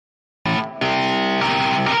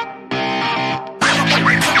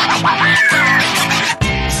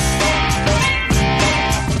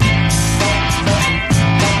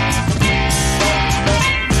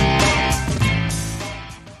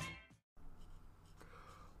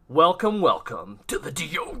Welcome to the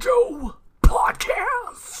Diojo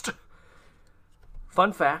Podcast.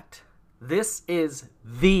 Fun fact, this is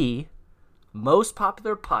the most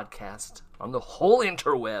popular podcast on the whole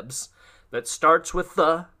interwebs that starts with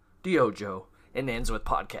the Diojo and ends with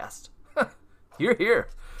podcast. You're here.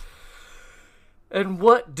 And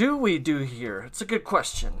what do we do here? It's a good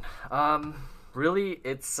question. Really,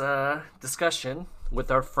 it's a discussion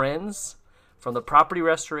with our friends from the property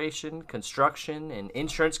restoration, construction, and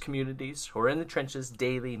insurance communities who are in the trenches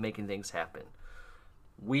daily making things happen.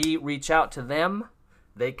 We reach out to them,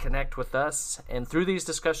 they connect with us, and through these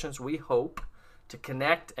discussions we hope to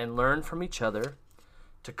connect and learn from each other,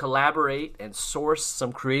 to collaborate and source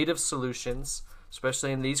some creative solutions,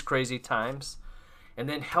 especially in these crazy times, and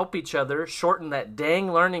then help each other shorten that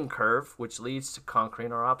dang learning curve which leads to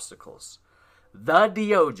conquering our obstacles. The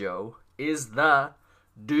Diojo is the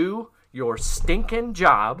do your stinking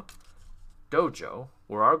job dojo,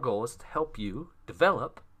 where our goal is to help you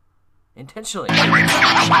develop intentionally.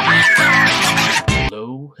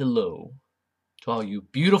 Hello to all you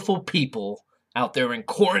beautiful people out there in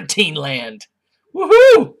quarantine land.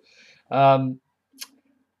 Woohoo!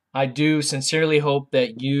 I do sincerely hope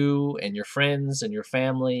that you and your friends and your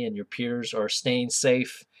family and your peers are staying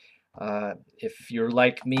safe. If you're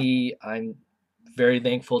like me, I'm very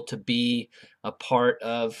thankful to be a part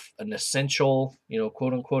of an essential,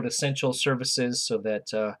 quote unquote, essential services so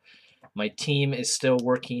that my team is still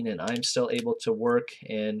working and I'm still able to work.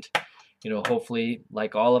 And, hopefully,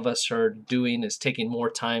 like all of us are doing, is taking more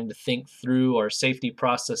time to think through our safety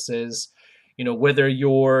processes. Whether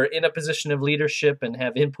you're in a position of leadership and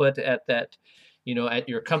have input at that, at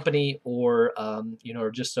your company or,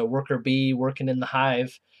 or just a worker bee working in the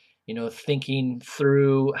hive, thinking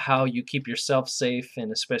through how you keep yourself safe and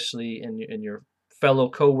especially in your fellow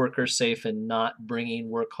coworkers safe and not bringing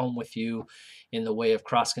work home with you in the way of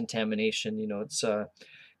cross-contamination. It's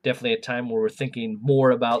definitely a time where we're thinking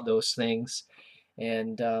more about those things.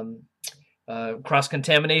 And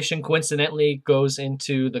cross-contamination coincidentally goes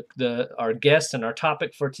into our guest and our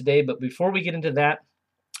topic for today. But before we get into that,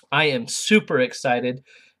 I am super excited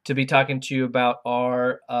to be talking to you about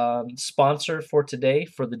our sponsor for today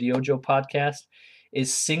for the Diojo podcast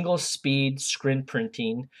is Single Speed Screen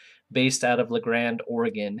Printing based out of La Grande,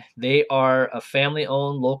 Oregon. They are a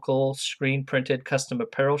family-owned local screen printed custom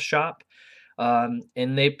apparel shop,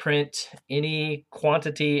 and they print any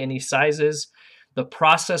quantity, any sizes. The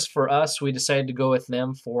process for us, we decided to go with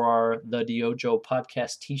them for the Diojo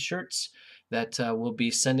podcast t-shirts that we'll be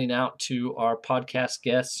sending out to our podcast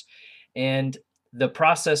guests. And the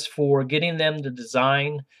process for getting them to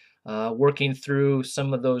design, working through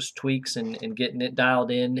some of those tweaks and getting it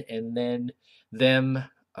dialed in, and then them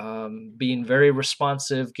being very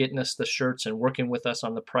responsive, getting us the shirts and working with us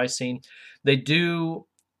on the pricing. They do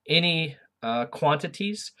any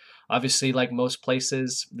quantities. Obviously, like most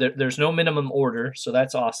places, there's no minimum order, so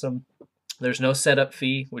that's awesome. There's no setup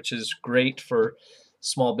fee, which is great for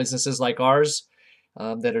small businesses like ours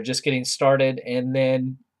that are just getting started. And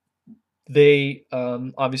then they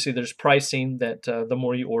obviously there's pricing that the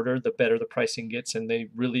more you order, the better the pricing gets, and they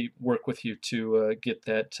really work with you to get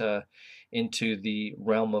that into the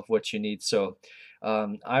realm of what you need. So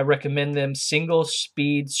I recommend them. Single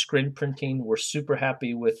Speed Screen Printing. We're super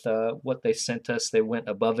happy with what they sent us. They went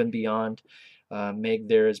above and beyond. Meg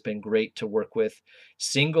there has been great to work with.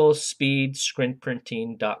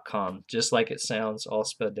 SingleSpeedScreenPrinting.com, just like it sounds, all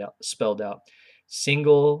spelled out.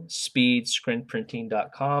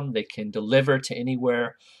 SingleSpeedScreenPrinting.com. They can deliver to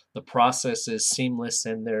anywhere. The process is seamless,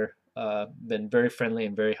 and they're been very friendly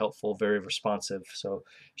and very helpful, very responsive. So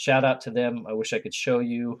shout out to them. I wish I could show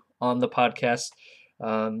you on the podcast.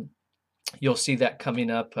 You'll see that coming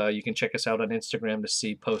up. You can check us out on Instagram to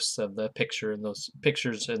see posts of the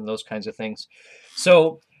pictures and those kinds of things.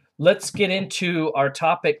 So let's get into our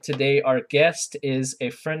topic today. Our guest is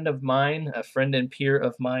a friend of mine, a friend and peer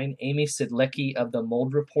of mine, Amy Siedlecki of the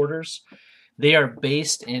Mold Reporters. They are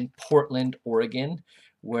based in Portland, Oregon,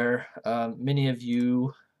 where many of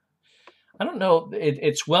you, I don't know,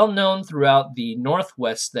 it's well known throughout the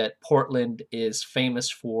Northwest that Portland is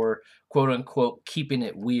famous for, quote unquote, keeping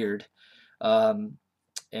it weird. One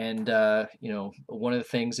of the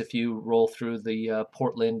things, if you roll through the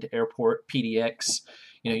Portland Airport PDX,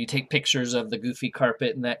 you take pictures of the goofy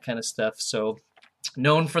carpet and that kind of stuff. So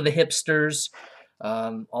known for the hipsters,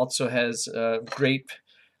 also has great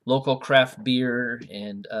local craft beer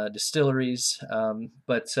and distilleries.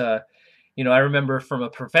 I remember from a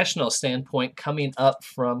professional standpoint coming up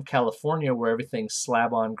from California where everything's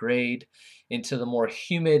slab on grade into the more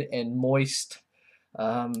humid and moist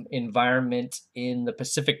environment in the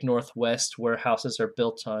Pacific Northwest where houses are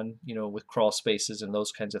built on, with crawl spaces and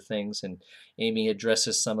those kinds of things. And Amy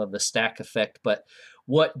addresses some of the stack effect. But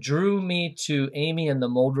what drew me to Amy and the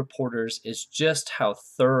Mold Reporters is just how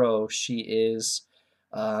thorough she is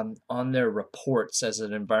on their reports as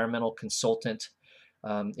an environmental consultant.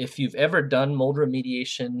 If you've ever done mold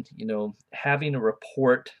remediation, having a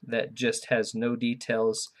report that just has no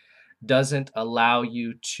details doesn't allow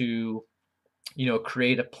you to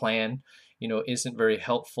create a plan, isn't very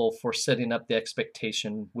helpful for setting up the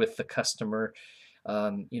expectation with the customer.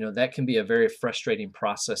 That can be a very frustrating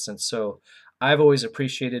process. And so I've always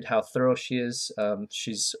appreciated how thorough she is.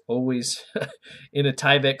 She's always in a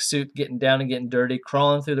Tyvek suit, getting down and getting dirty,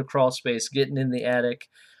 crawling through the crawl space, getting in the attic.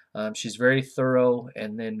 She's very thorough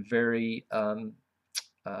and then very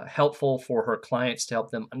helpful for her clients to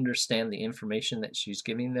help them understand the information that she's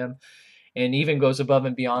giving them, and even goes above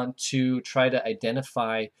and beyond to try to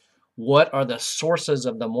identify what are the sources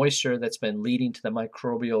of the moisture that's been leading to the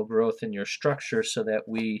microbial growth in your structure, so that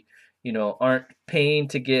we aren't paying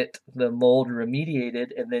to get the mold remediated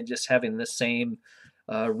and then just having the same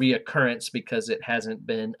reoccurrence because it hasn't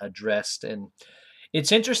been addressed. And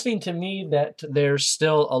it's interesting to me that there's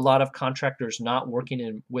still a lot of contractors not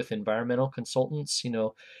working with environmental consultants,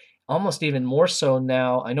 almost even more so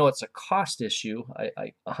now. I know it's a cost issue.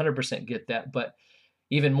 I 100% get that, but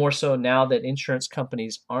even more so now that insurance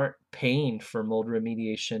companies aren't paying for mold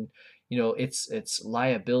remediation, it's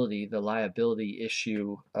liability. The liability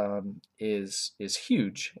issue is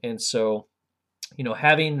huge, and so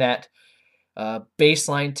having that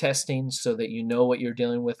baseline testing so that you know what you're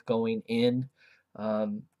dealing with going in.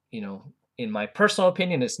 Um, you know, in my personal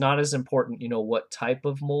opinion, it's not as important, what type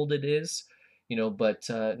of mold it is, but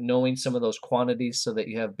knowing some of those quantities so that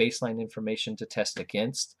you have baseline information to test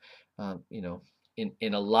against.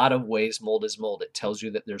 In a lot of ways, mold is mold. It tells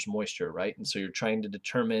you that there's moisture, right? And so you're trying to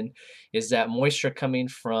determine, is that moisture coming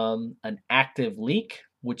from an active leak,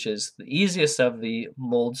 which is the easiest of the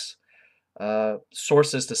molds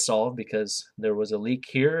sources to solve, because there was a leak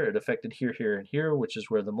here, it affected here, here, and here, which is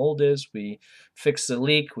where the mold is. We fix the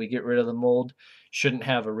leak, we get rid of the mold, shouldn't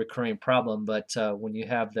have a recurring problem. But when you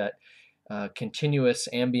have that continuous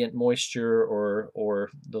ambient moisture or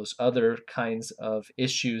those other kinds of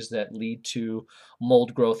issues that lead to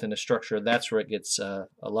mold growth in a structure, that's where it gets a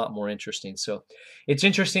lot more interesting. So it's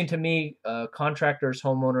interesting to me, contractors,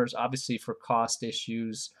 homeowners, obviously for cost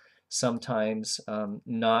issues, sometimes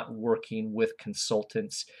not working with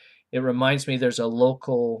consultants. It reminds me, there's a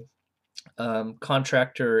local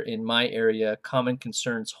contractor in my area, Common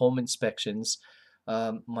Concerns Home Inspections.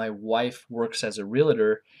 My wife works as a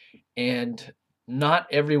realtor, and not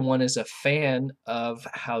everyone is a fan of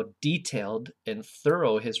how detailed and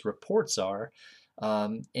thorough his reports are.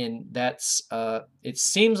 And that's, it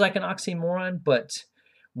seems like an oxymoron, but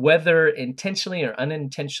whether intentionally or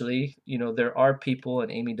unintentionally, there are people, and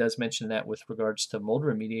Amy does mention that with regards to mold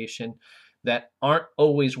remediation, that aren't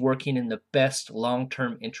always working in the best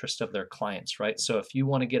long-term interest of their clients, right? So if you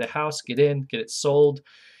want to get a house, get in, get it sold,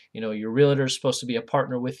 your realtor is supposed to be a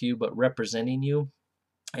partner with you, but representing you.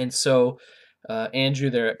 And so Andrew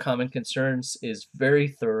there at Common Concerns is very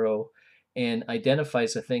thorough and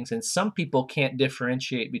identifies the things. And some people can't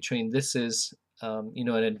differentiate between, this is an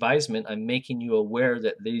advisement. I'm making you aware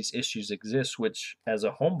that these issues exist, which as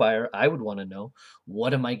a home buyer, I would want to know,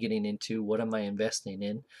 what am I getting into? What am I investing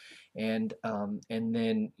in? And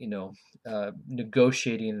then,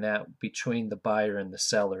 negotiating that between the buyer and the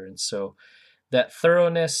seller. And so that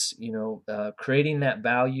thoroughness, creating that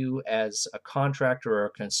value as a contractor or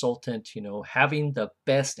a consultant, having the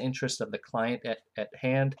best interest of the client at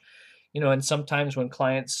hand, and sometimes when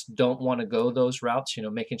clients don't want to go those routes,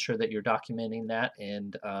 making sure that you're documenting that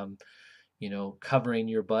and, covering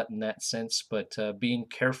your butt in that sense, but being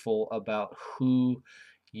careful about who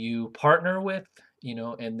you partner with,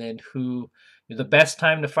 and then the best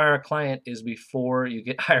time to fire a client is before you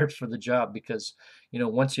get hired for the job, because,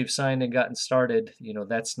 once you've signed and gotten started,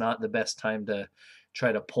 that's not the best time to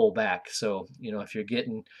try to pull back. So, if you're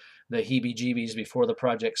getting the heebie-jeebies before the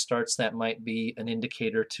project starts, that might be an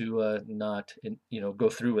indicator to not, go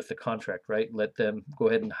through with the contract, right? Let them go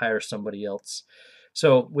ahead and hire somebody else.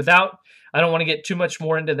 So I don't want to get too much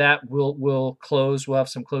more into that. We'll close. We'll have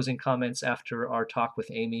some closing comments after our talk with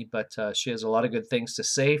Amy, but she has a lot of good things to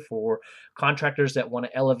say for contractors that want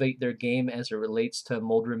to elevate their game as it relates to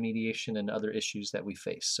mold remediation and other issues that we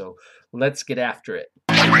face. So let's get after it.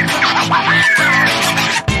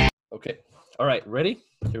 Okay. All right. Ready?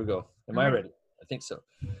 Here we go. Am I ready? I think so.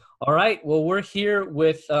 All right. Well, we're here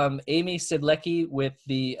with Amy Siedlecki with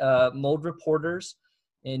the Mold Reporters.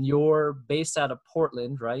 and you're based out of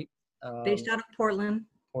Portland, right? Based out of Portland.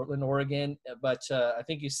 Portland, Oregon. But I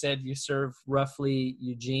think you said you serve roughly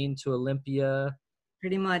Eugene to Olympia.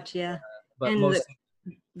 Pretty much, yeah. But And most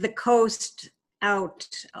the coast out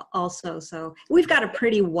also. So we've got a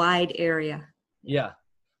pretty wide area. yeah.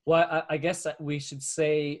 Well, I guess we should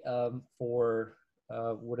say for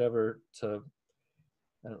whatever to.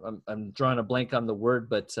 I'm drawing a blank on the word,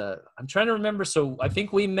 but I'm trying to remember. So I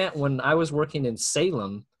think we met when I was working in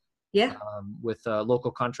Salem. Yeah. With a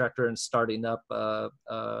local contractor and starting up a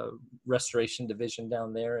restoration division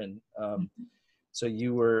down there. And so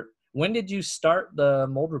when did you start the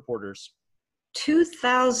Mold Reporters?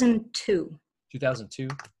 2002. 2002?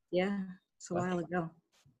 Yeah, it's a while ago.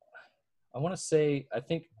 I want to say, I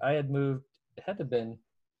think I had moved, it had to have been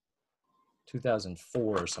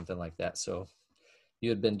 2004 or something like that. So you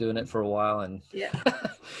had been doing it for a while, and yeah.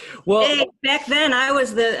 Well, hey, back then I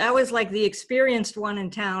was like the experienced one in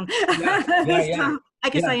town. Yeah. So, I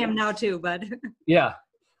guess I am now too, but yeah.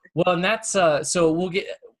 Well, and that's so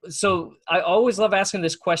I always love asking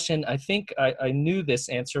this question. I think I knew this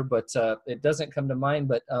answer, but it doesn't come to mind.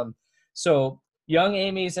 But so young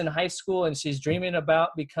Amy's in high school and she's dreaming about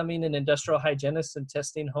becoming an industrial hygienist and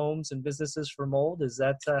testing homes and businesses for mold. Is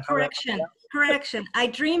that Correction. I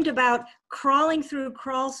dreamed about crawling through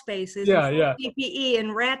crawl spaces in PPE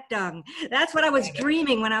and rat dung. That's what I was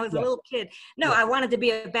dreaming when I was a little kid. No, I wanted to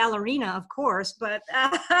be a ballerina, of course, but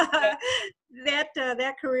that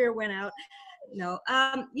career went out. No,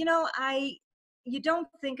 you don't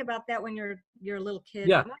think about that when you're a little kid.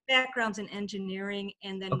 Yeah. My background's in engineering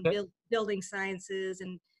and then building sciences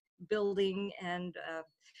and building and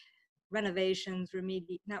renovations,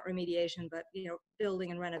 not remediation, but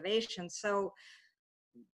building and renovation. So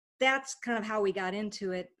that's kind of how we got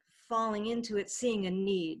into it, falling into it, seeing a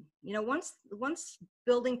need. Once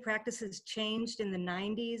building practices changed in the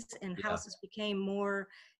 90s and houses became more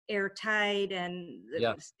airtight and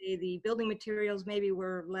the building materials maybe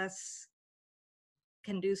were less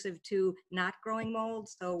conducive to not growing mold.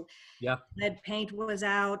 So lead paint was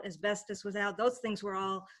out, asbestos was out. Those things were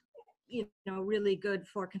all really good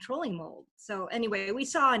for controlling mold. So anyway, we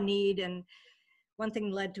saw a need, and one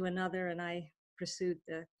thing led to another, and I pursued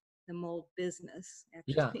the mold business,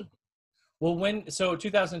 actually. Well, so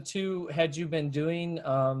 2002, had you been doing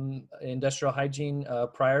industrial hygiene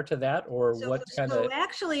prior to that, or what kind of? So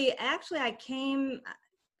actually, I came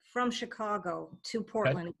from Chicago to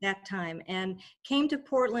Portland at that time, and came to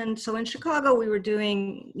Portland. So in Chicago, we were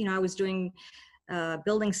doing, I was doing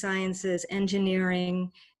building sciences,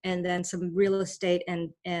 engineering, and then some real estate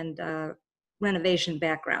and renovation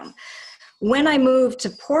background. When I moved to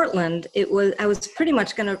Portland, I was pretty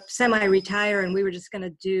much going to semi-retire, and we were just going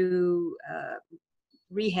to do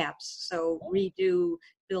rehabs, so redo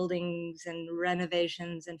buildings and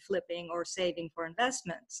renovations and flipping or saving for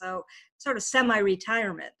investment. So sort of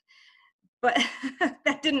semi-retirement. But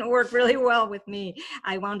that didn't work really well with me.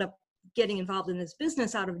 I wound up getting involved in this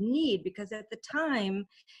business out of need, because at the time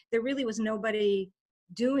there really was nobody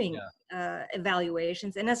doing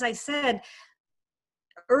evaluations. And as I said,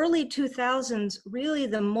 early 2000s, really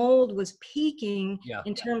the mold was peaking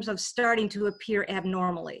in terms of starting to appear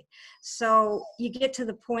abnormally. So you get to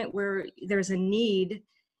the point where there's a need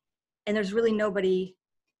and there's really nobody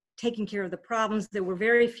taking care of the problems. There were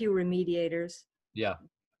very few remediators.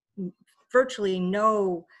 Virtually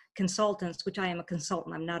no consultants, which I am a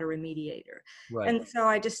consultant, I'm not a remediator. And so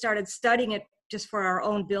I just started studying it just for our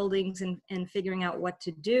own buildings and figuring out what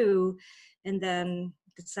to do, and then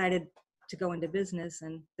decided to go into business,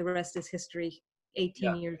 and the rest is history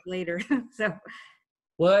 18 years later. So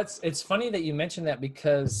well, it's funny that you mentioned that,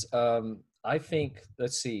 because I think,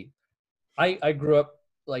 let's see, I grew up,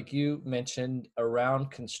 like you mentioned, around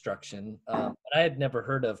construction, but I had never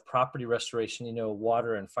heard of property restoration,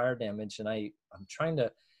 water and fire damage. And I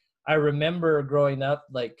remember growing up,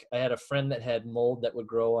 like I had a friend that had mold that would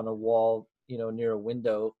grow on a wall, near a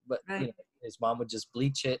window, but his mom would just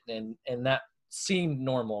bleach it, and that seemed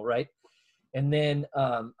normal, right? And then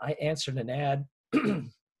I answered an ad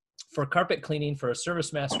for carpet cleaning for a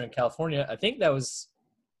service master in California. I think that's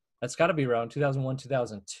got to be around 2001,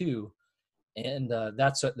 2002. And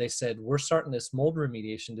that's what they said. We're starting this mold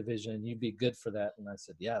remediation division, and you'd be good for that. And I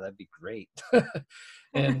said, yeah, that'd be great.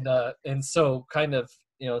 And so kind of,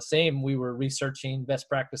 same, we were researching best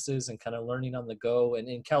practices and kind of learning on the go. And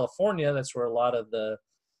in California, that's where a lot of the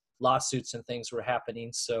lawsuits and things were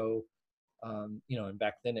happening. So, and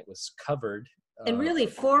back then it was covered. And really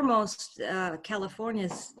foremost,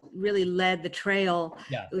 California's really led the trail.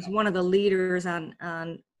 It was one of the leaders on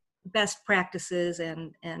best practices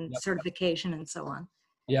and certification and so on.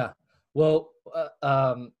 Well,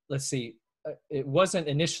 let's see. It wasn't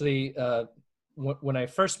initially when I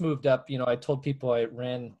first moved up. I told people I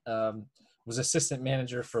was assistant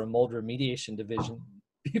manager for a mold remediation division.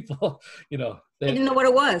 People, I that didn't know what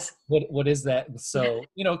it was. what is that? And so,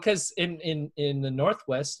 because in the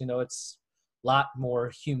Northwest, it's a lot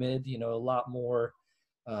more humid. A lot more,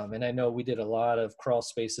 and I know we did a lot of crawl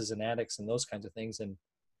spaces and attics and those kinds of things, and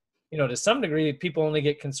to some degree, people only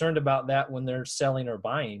get concerned about that when they're selling or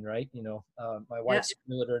buying, right? My Yeah, wife's a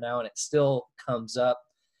realtor now, and it still comes up,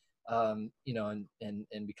 and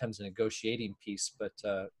becomes a negotiating piece. But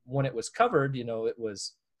when it was covered, it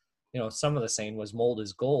was, some of the saying was mold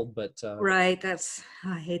is gold, but right.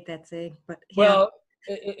 I hate that saying, but yeah. well,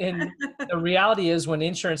 and the reality is when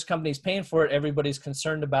insurance companies paying for it, everybody's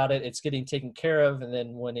concerned about it. It's getting taken care of, and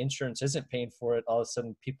then when insurance isn't paying for it, all of a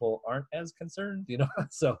sudden people aren't as concerned.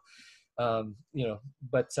 So you know,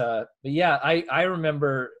 but yeah, I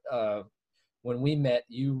remember when we met,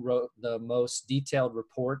 you wrote the most detailed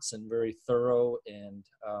reports and very thorough, and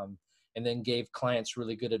then gave clients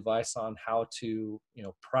really good advice on how to,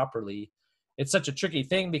 properly. It's such a tricky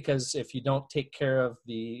thing because if you don't take care of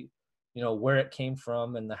the, where it came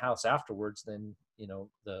from and the house afterwards, then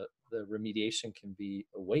the remediation can be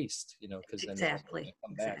a waste, because then it's going Exactly, to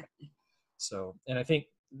come back. exactly. So, and I think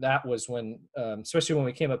that was when, especially when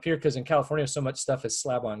we came up here, because in California, so much stuff is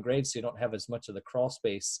slab on grade, so you don't have as much of the crawl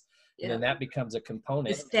space, and Yeah, then that becomes a the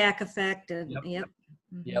component. stack effect, and Yep, yep.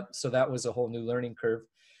 Hmm. yep. So that was a whole new learning curve.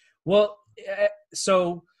 Well,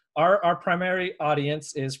 so our primary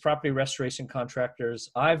audience is property restoration contractors.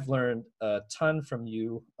 I've learned a ton from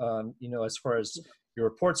you, as far as your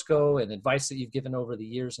reports go and advice that you've given over the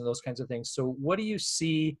years and those kinds of things. So, what do you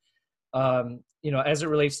see? As it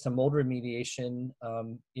relates to mold remediation,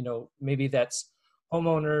 maybe that's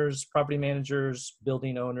homeowners, property managers,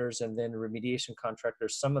 building owners, and then remediation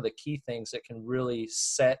contractors, some of the key things that can really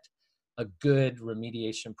set a good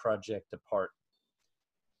remediation project apart.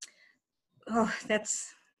 Oh,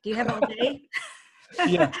 do you have all day?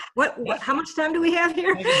 Yeah. How much time do we have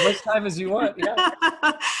here? Make as much time as you want. Yeah.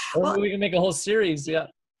 Or Well, maybe we can make a whole series. Yeah.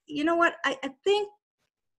 you know what? I think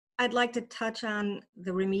I'd like to touch on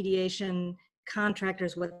the remediation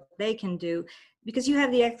contractors, what they can do, because you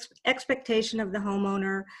have the expectation of the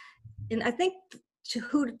homeowner. And I think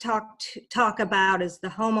who to talk about is the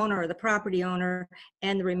homeowner or the property owner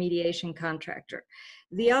and the remediation contractor.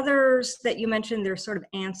 The others that you mentioned, they're sort of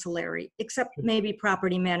ancillary, except maybe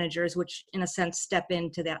property managers, which in a sense step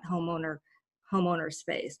into that homeowner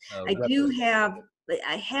space. I do have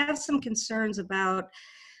I have some concerns about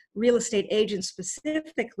real estate agents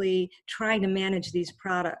specifically trying to manage these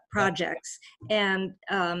projects. And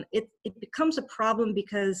it becomes a problem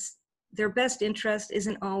because their best interest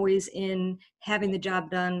isn't always in having the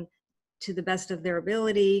job done to the best of their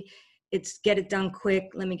ability. It's get it done quick.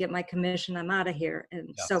 Let me get my commission. I'm out of here. And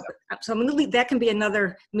Yeah. so I'm going to leave. That can be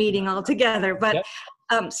another meeting altogether. But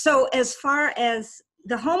Yep. so as far as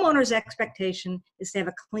the homeowner's expectation is to have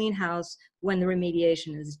a clean house when the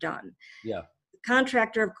remediation is done. Yeah.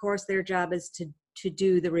 Contractor, of course, their job is to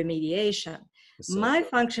do the remediation. My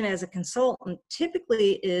function as a consultant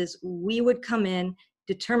typically is we would come in,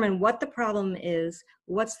 determine what the problem is,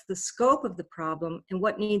 what's the scope of the problem, and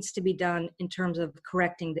what needs to be done in terms of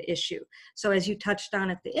correcting the issue. So as you touched on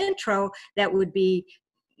at the intro, that would be,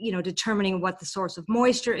 determining what the source of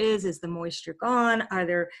moisture is the moisture gone, are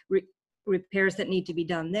there repairs that need to be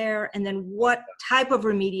done there, and then what type of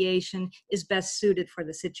remediation is best suited for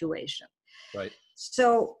the situation. Right.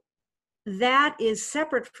 So that is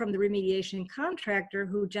separate from the remediation contractor,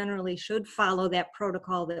 who generally should follow that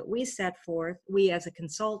protocol that we set forth. We as a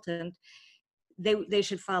consultant, they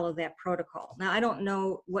should follow that protocol. Now, I don't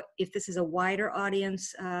know if this is a wider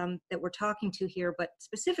audience that we're talking to here, but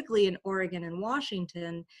specifically in Oregon and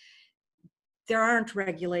Washington, there aren't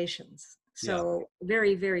regulations. So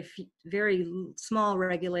very, very, very small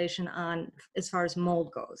regulation on as far as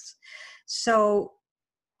mold goes. So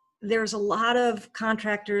there's a lot of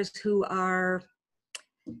contractors who are,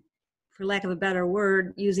 for lack of a better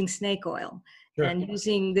word, using snake oil. Sure. And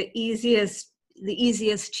using the easiest,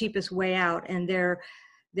 cheapest way out. And their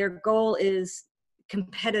goal is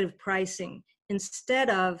competitive pricing, instead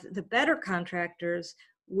of the better contractors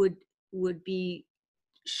would be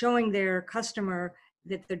showing their customer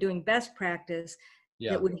that they're doing best practice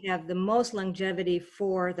that would have the most longevity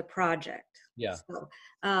for the project. Yeah. So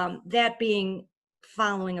that being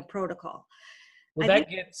following a protocol. Well, that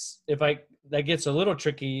gets a little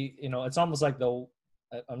tricky. It's almost like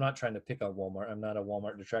I'm not trying to pick on Walmart. I'm not a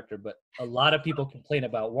Walmart detractor, but a lot of people complain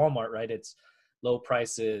about Walmart, right? It's low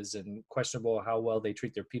prices and questionable how well they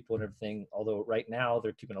treat their people and everything. Although right now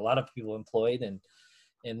they're keeping a lot of people employed and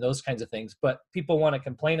those kinds of things, but people want to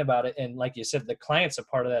complain about it. And like you said, the client's a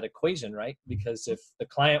part of that equation, right? Because if the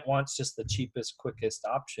client wants just the cheapest, quickest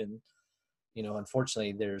option,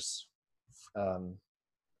 unfortunately there's,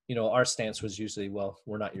 our stance was usually, well,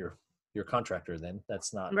 we're not your contractor then.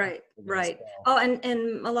 That's not right, right. Oh,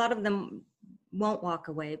 and a lot of them won't walk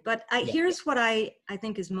away. But Yeah. here's what I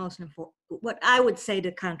think is most important, what I would say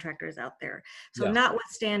to contractors out there. So Yeah.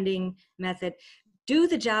 notwithstanding method, do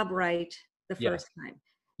the job right the Yeah. first time.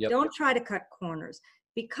 Yep. Don't try to cut corners,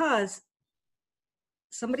 because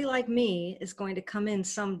somebody like me is going to come in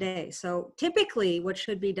someday. So typically what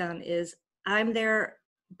should be done is I'm there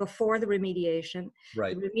before the remediation.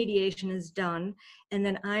 Right. The remediation is done, and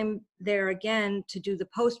then I'm there again to do the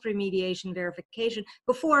post-remediation verification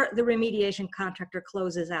before the remediation contractor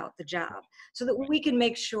closes out the job, so that we can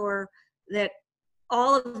make sure that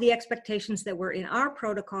all of the expectations that were in our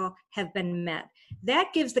protocol have been met.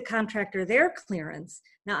 That gives the contractor their clearance.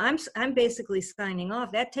 Now I'm basically signing off.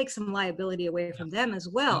 That takes some liability away from them as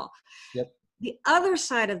well. Yep. The other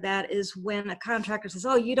side of that is when a contractor says,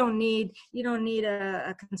 "Oh, you don't need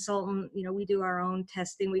a consultant. We do our own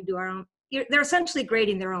testing. We do our own." They're essentially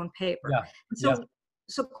grading their own paper. Yeah.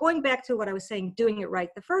 So going back to what I was saying, doing it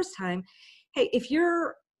right the first time. Hey, if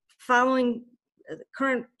you're following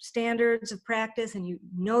current standards of practice and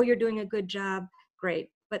you're doing a good job,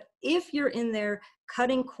 great. But if you're in there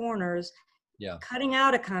cutting corners, cutting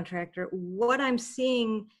out a contractor, what I'm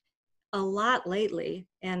seeing a lot lately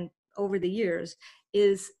and over the years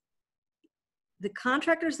is the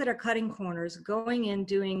contractors that are cutting corners, going in,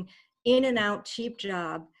 doing in and out cheap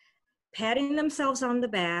job, patting themselves on the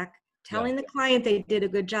back, telling the client they did a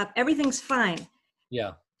good job, everything's fine.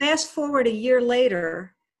 Yeah. Fast forward a year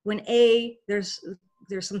later, when A, there's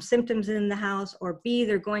some symptoms in the house, or B,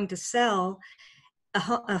 they're going to sell, a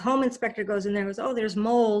home inspector goes in there and goes, "Oh, there's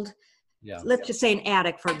mold." Let's just say an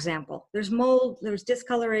attic, for example. There's mold, there's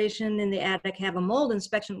discoloration in the attic, have a mold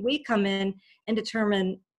inspection. We come in and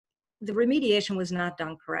determine the remediation was not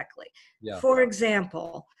done correctly. For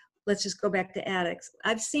example, let's just go back to attics.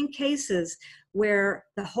 I've seen cases where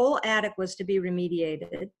the whole attic was to be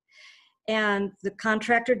remediated, and the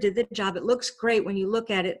contractor did the job. It looks great when you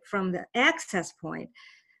look at it from the access point.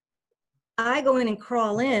 I go in and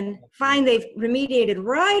crawl in, find they've remediated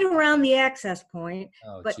right around the access point,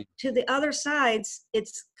 but to the other sides,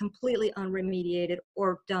 it's completely unremediated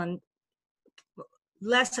or done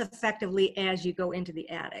less effectively as you go into the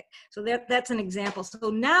attic. So that's an example. So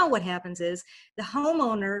now what happens is the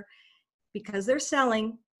homeowner, because they're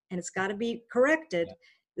selling and it's got to be corrected,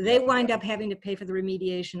 they wind up having to pay for the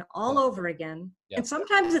remediation all over again. And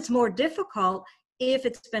sometimes it's more difficult if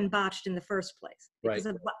it's been botched in the first place. Because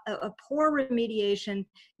a poor remediation,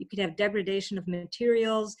 you could have degradation of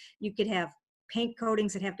materials, you could have paint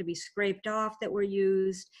coatings that have to be scraped off that were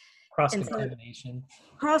used. Cross-contamination.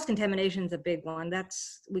 Cross-contamination is a big one.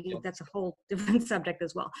 That's a whole different subject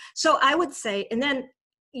as well. So I would say, and then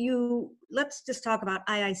let's just talk about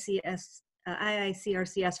IICRCS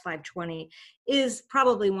 520 is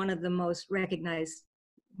probably one of the most recognized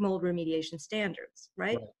mold remediation standards,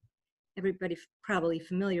 right? Everybody probably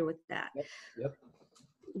familiar with that. Yep.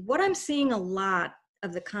 What I'm seeing a lot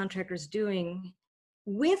of the contractors doing,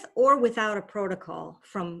 with or without a protocol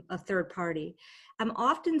from a third party, I'm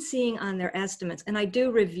often seeing on their estimates, and I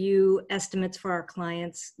do review estimates for our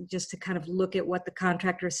clients just to kind of look at what the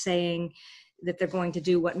contractor is saying that they're going to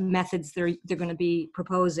do, what methods they're going to be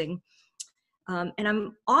proposing.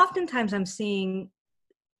 And oftentimes I'm seeing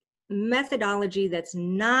methodology that's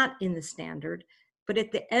not in the standard, but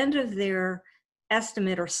at the end of their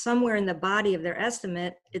estimate or somewhere in the body of their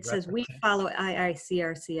estimate, it says we follow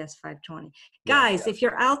IICRCS 520. Guys, if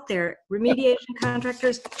you're out there, remediation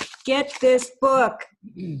contractors, get this book.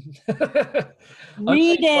 Read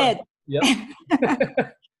it.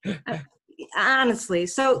 Honestly,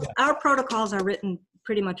 so our protocols are written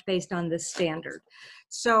pretty much based on this standard.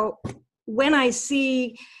 So when I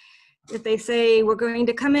see that they say we're going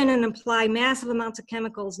to come in and apply massive amounts of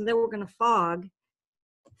chemicals and then we're going to fog,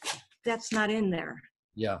 that's not in there.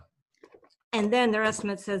 And then their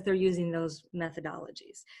estimate says they're using those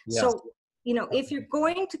methodologies. So, if you're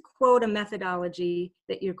going to quote a methodology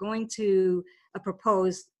that you're going to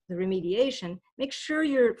propose the remediation, make sure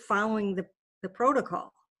you're following the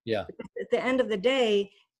protocol. At the end of the day,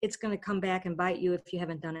 it's going to come back and bite you if you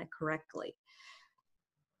haven't done it correctly.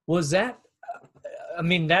 Was that, I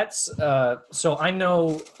mean, that's, so I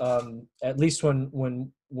know, at least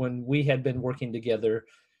when we had been working together,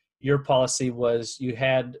 your policy was you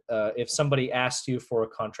had, if somebody asked you for a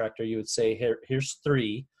contractor, you would say, here's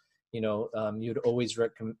three. You'd always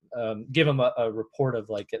give them a report of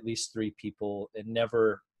like at least three people, and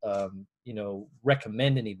never,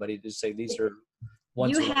 recommend anybody to say these are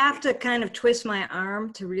ones. You have to kind of twist my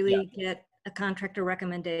arm to Yeah, really get a contractor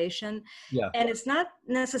recommendation. yeah, And it's not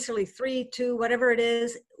necessarily 3, 2, whatever it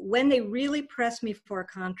is. When they really press me for a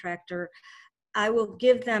contractor, I will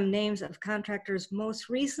give them names of contractors most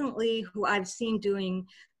recently who I've seen doing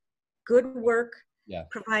good work, yeah,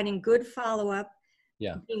 providing good follow-up,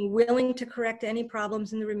 yeah, being willing to correct any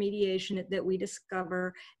problems in the remediation that we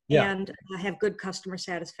discover, yeah, and have good customer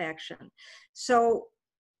satisfaction. So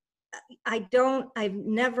I've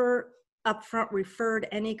never upfront referred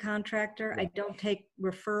any contractor. yeah, I don't take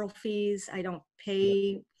referral fees. I don't yeah,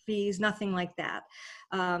 pay fees, nothing like that.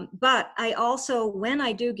 But I also, when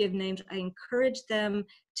I do give names, I encourage them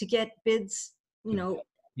to get bids, you know,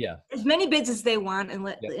 yeah, as many bids as they want,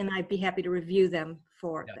 yeah, and I'd be happy to review them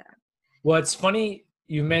for yeah. them. Well, it's funny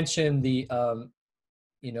you mentioned the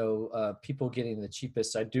people getting the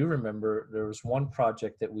cheapest. I do remember there was one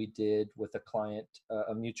project that we did with a client,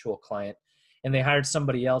 a mutual client, and they hired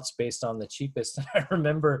somebody else based on the cheapest. And I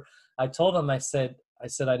remember I told them, I said,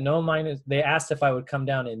 I know mine is, they asked if I would come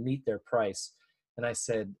down and meet their price. And I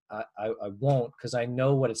said, I won't, because I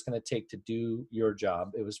know what it's going to take to do your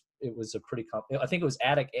job. It was a pretty, I think it was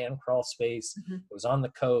attic and crawl space. Mhm. It was on the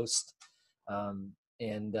coast. Um,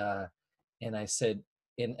 and, and I said,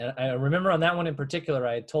 and I remember on that one in particular,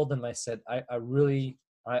 I had told them, I said, I really,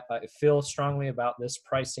 I feel strongly about this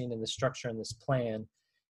pricing and the structure and this plan.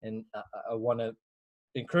 And I want to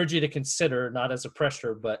encourage you to consider, not as a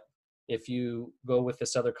pressure, but if you go with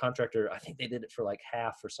this other contractor, I think they did it for like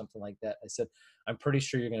half or something like that. I said, I'm pretty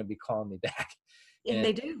sure you're going to be calling me back. And And,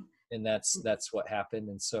 they do. and that's what happened.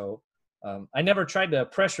 And so, I never tried to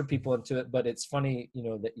pressure people into it, but it's funny,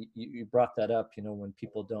 that you brought that up. When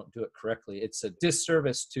people don't do it correctly, it's a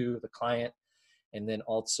disservice to the client. And then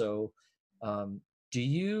also, do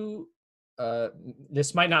you?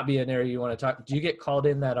 This might not be an area you want to talk. Do you get called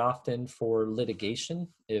in that often for litigation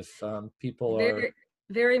if people are? Very,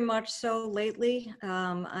 very much so lately.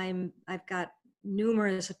 I've got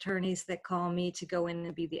numerous attorneys that call me to go in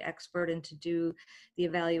and be the expert and to do the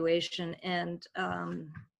evaluation. And,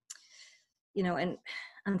 and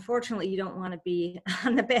unfortunately you don't want to be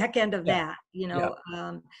on the back end of Yeah, that.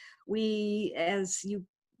 yeah, We, as you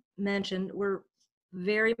mentioned, we're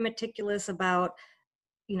very meticulous about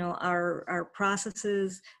our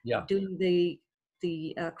processes, yeah, doing the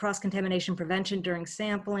cross-contamination prevention during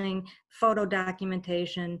sampling, photo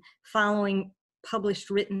documentation, following published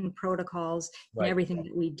written protocols in right, everything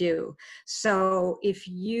that we do. So if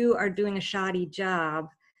you are doing a shoddy job,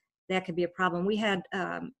 that could be a problem.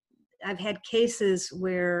 I've had cases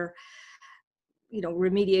where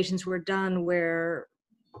remediations were done where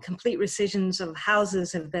complete rescissions of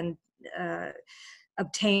houses have been uh,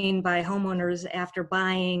 obtained by homeowners after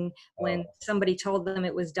buying when oh, somebody told them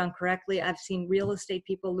it was done correctly. I've seen real estate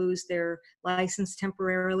people lose their license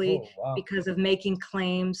temporarily oh, wow, because of making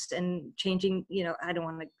claims and changing, I don't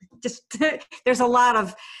want to just, there's a lot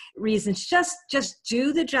of reasons. Just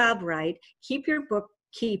do the job right. Keep your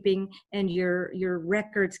bookkeeping and your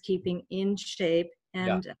records keeping in shape,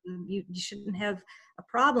 yeah, and you shouldn't have a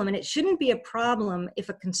problem. And it shouldn't be a problem if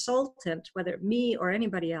a consultant, whether me or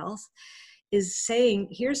anybody else, is saying,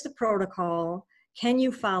 here's the protocol. Can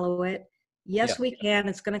you follow it? yeah, Yes, we can.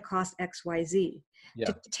 It's going to cost X, Y, Z. yeah,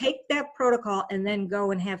 To take that protocol and then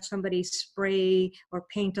go and have somebody spray or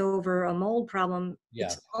paint over a mold problem,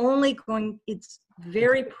 yeah. it's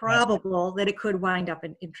very probable that it could wind up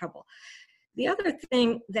in trouble. The other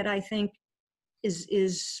thing that I think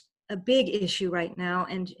is a big issue right now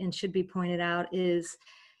and should be pointed out is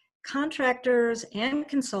contractors and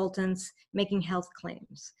consultants making health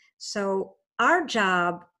claims. So our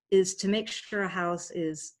job is to make sure a house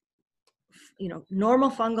is,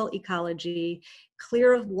 normal fungal ecology,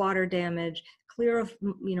 clear of water damage, clear of,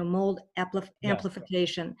 mold Yeah,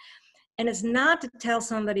 amplification. And it's not to tell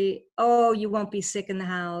somebody, oh, you won't be sick in the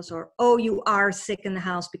house, or, oh, you are sick in the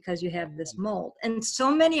house because you have this mold. And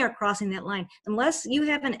so many are crossing that line. Unless you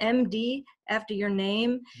have an MD after your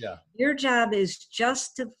name, yeah, your job is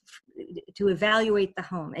just to evaluate the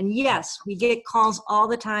home. And yes, we get calls all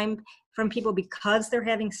the time from people because they're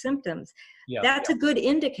having symptoms. yeah, That's a good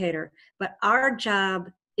indicator. But our job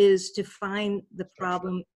is to find the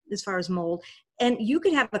problem as far as mold. And you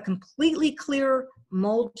could have a completely clear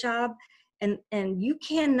mold job, and you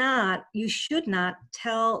should not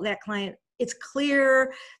tell that client, it's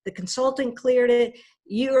clear, the consultant cleared it,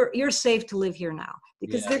 you're safe to live here now.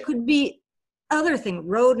 Because yeah, there could be other thing,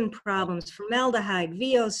 rodent problems, formaldehyde,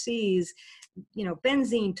 VOCs,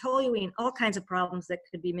 benzene, toluene, all kinds of problems that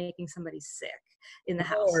could be making somebody sick in the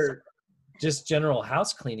house. Or just general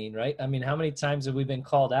house cleaning, right? I mean, how many times have we been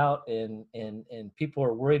called out and people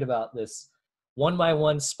are worried about this one by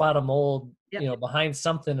one spot of mold, Yep. behind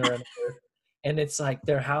something or another, and it's like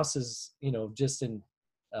their house is, just in.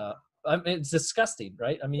 I mean, it's disgusting,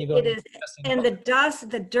 right? I mean, you go It into is, disgusting. and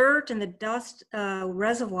the dirt and the dust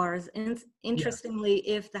reservoirs. Yeah, Interestingly,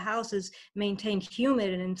 if the house is maintained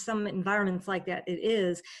humid, and in some environments like that, it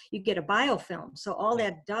is, you get a biofilm. So all yeah,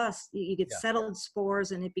 that dust, you get yeah, settled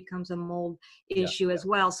spores, and it becomes a mold yeah, issue as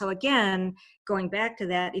well. So again, going back to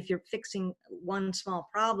that, if you're fixing one small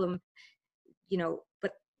problem,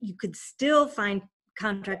 but you could still find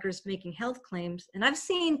contractors making health claims. And I've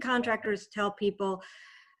seen contractors tell people,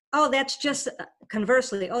 oh, that's just,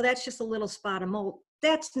 conversely, oh, that's just a little spot of mold.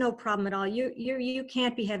 That's no problem at all. You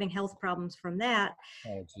can't be having health problems from that.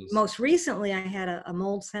 oh, geez. Most recently, I had a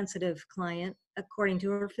mold sensitive client, according to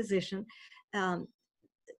her physician. Um,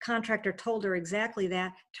 Contractor told her exactly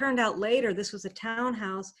that. Turned out later, this was a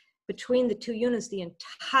townhouse. Between the two units, the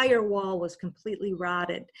entire wall was completely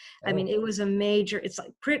rotted. I mean, Oh, it was a major, it's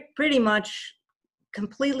like pretty much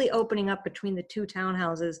completely opening up between the two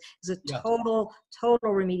townhouses is a yeah, total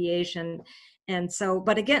remediation. And so,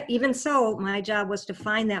 but again, even so, my job was to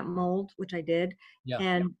find that mold, which I did, yeah,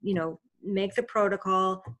 and make the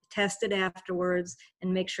protocol, test it afterwards,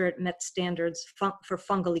 and make sure it met standards for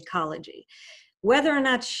fungal ecology. Whether or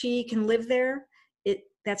not she can live there,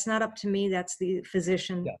 that's not up to me. That's the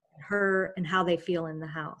physician, yeah. her, and how they feel in the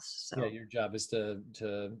house. Yeah, So your job is to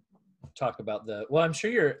talk about well, I'm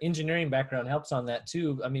sure your engineering background helps on that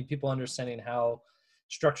too. I mean, people understanding how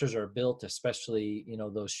structures are built, especially,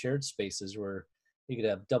 those shared spaces where you could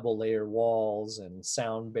have double layer walls and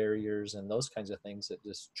sound barriers and those kinds of things that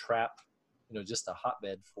just trap, just a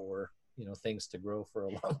hotbed for, things to grow for a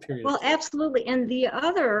long period of well, time. absolutely. And the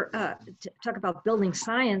other, talk about building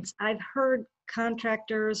science, I've heard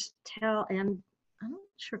contractors tell, and I'm not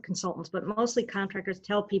sure consultants, but mostly contractors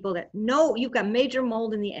tell people that, no, you've got major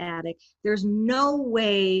mold in the attic. There's no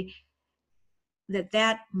way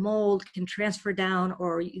that mold can transfer down,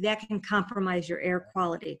 or that can compromise your air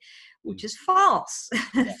quality, which Jeez. is false.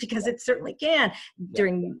 Yeah, Because it certainly can, yeah,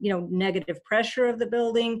 during negative pressure of the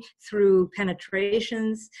building, through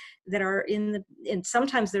penetrations that are and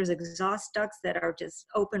sometimes there's exhaust ducts that are just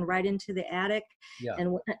open right into the attic. yeah,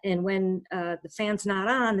 And when the fan's not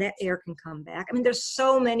on, that air can come back. I mean, there's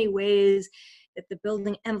so many ways that the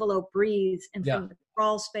building envelope breathes, and yeah, from the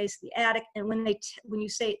crawl space, the attic. And when you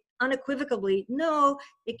say unequivocally, no,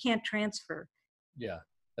 it can't transfer. yeah.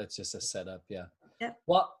 That's just a setup. Yeah. Yep.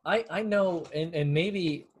 Well, I know, and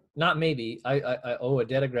maybe not maybe I owe a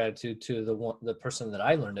debt of gratitude to the person that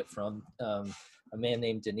I learned it from, a man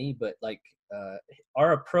named Denis. But like,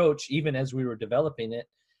 our approach, even as we were developing it,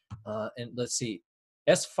 and let's see,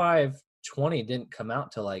 S520 didn't come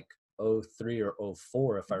out till like '03 or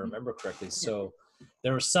 '04, if I remember correctly. Yep. So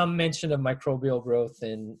there was some mention of microbial growth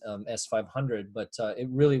in S500, but it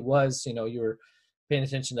really was, you were paying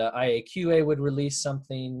attention to IAQA would release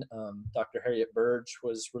something. Dr. Harriet Burge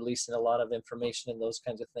was releasing a lot of information and those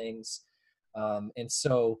kinds of things. And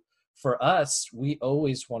so for us, we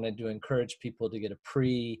always wanted to encourage people to get a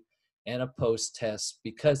pre and a post test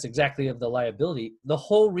because exactly of the liability. The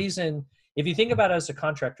whole reason, if you think about it as a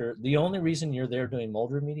contractor, the only reason you're there doing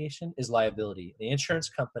mold remediation is liability. The insurance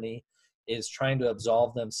company is trying to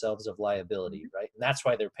absolve themselves of liability, right? And that's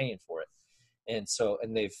why they're paying for it.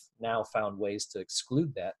 And they've now found ways to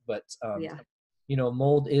exclude that. But Yeah.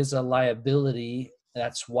 mold is a liability.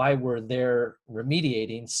 That's why we're there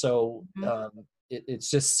remediating. So Mhm. it's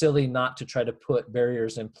just silly not to try to put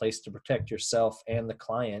barriers in place to protect yourself and the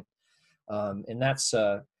client. And that's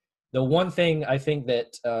the one thing I think that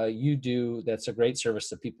you do that's a great service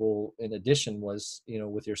to people. In addition, was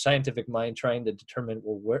with your scientific mind trying to determine,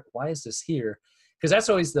 well, why is this here? Because that's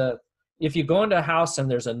always if you go into a house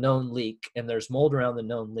and there's a known leak and there's mold around the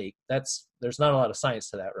known leak, there's not a lot of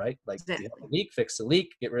science to that, right? Like, you have Exactly. a leak, fix the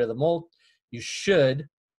leak, get rid of the mold, you should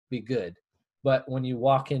be good. But when you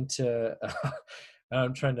walk into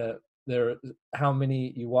I'm trying to there how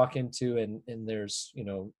many you walk into and there's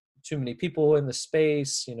too many people in the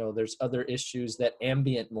space, there's other issues. That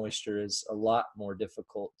ambient moisture is a lot more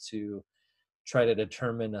difficult to try to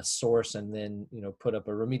determine a source and then put up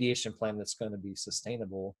a remediation plan that's going to be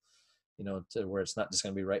sustainable, to where it's not just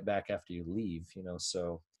going to be right back after you leave.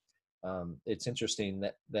 So it's interesting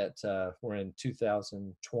that we're in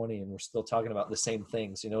 2020 and we're still talking about the same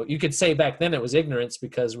things. You could say back then it was ignorance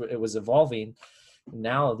because it was evolving.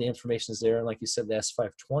 Now the information is there, and like you said, the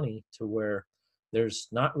S520, to where there's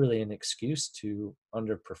not really an excuse to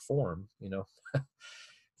underperform, and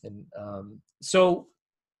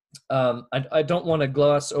I don't want to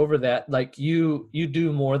gloss over that. Like you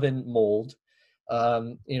do more than mold.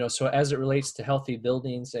 So as it relates to healthy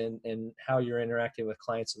buildings and how you're interacting with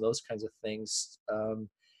clients and those kinds of things,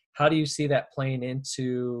 how do you see that playing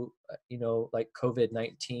into, like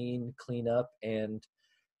COVID-19 cleanup and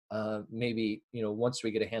maybe, once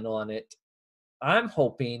we get a handle on it, I'm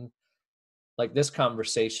hoping like this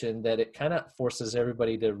conversation that it kind of forces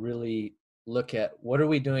everybody to really look at what are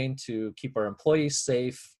we doing to keep our employees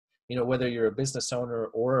safe, whether you're a business owner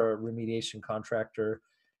or a remediation contractor,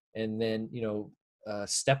 and then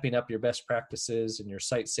stepping up your best practices and your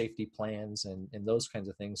site safety plans and those kinds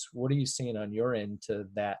of things. What are you seeing on your end to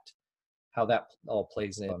that, how that all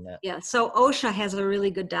plays in on that? Yeah, so OSHA has a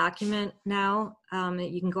really good document now.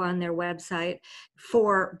 You can go on their website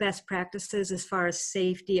for best practices as far as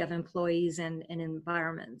safety of employees and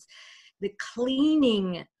environments. The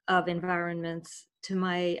cleaning of environments, to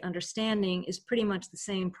my understanding, is pretty much the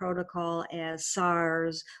same protocol as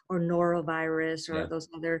SARS or norovirus or those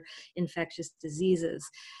other infectious diseases.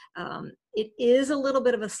 It is a little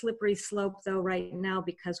bit of a slippery slope though right now,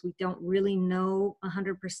 because we don't really know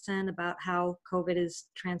 100% about how COVID is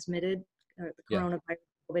transmitted, the coronavirus,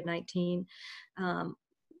 COVID-19.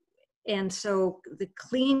 And so the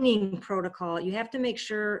cleaning protocol, you have to make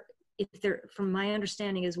sure, if there, from my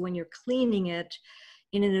understanding, is when you're cleaning it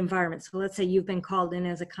in an environment. So let's say you've been called in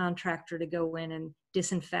as a contractor to go in and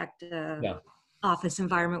disinfect office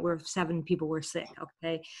environment where 7 people were sick.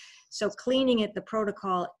 Okay. So cleaning it, the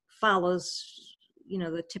protocol follows,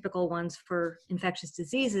 the typical ones for infectious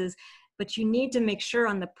diseases, but you need to make sure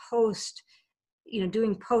on the post,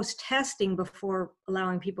 doing post testing before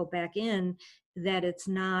allowing people back in, that it's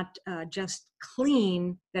not just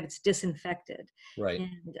clean, that it's disinfected. Right.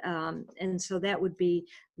 And so that would be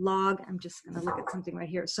log, I'm just going to look at something right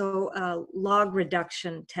here. So log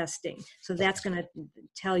reduction testing. So that's going to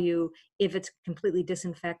tell you if it's completely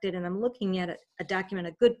disinfected. And I'm looking at a document.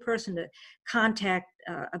 A good person to contact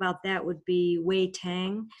about that would be Wei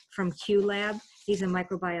Tang from Q Lab. He's a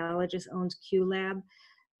microbiologist, owns Q Lab.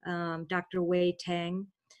 Dr. Wei Tang.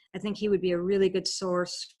 I think he would be a really good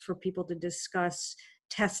source for people to discuss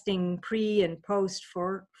testing pre and post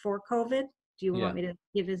for COVID. Do you want me to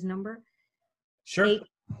give his number? Sure.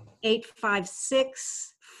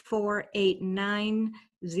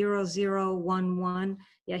 856-489-0011.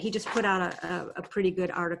 Yeah, he just put out a pretty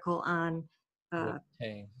good article on Wei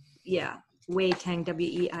Tang,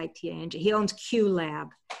 Weitang. He owns Q Lab,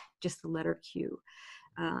 just the letter Q.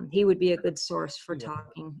 He would be a good source for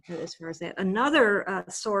talking as far as that. Another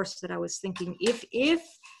source that I was thinking, if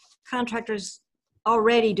contractors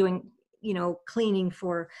already doing, cleaning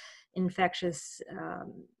for infectious,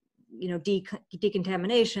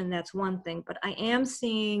 decontamination, that's one thing. But I am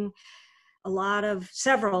seeing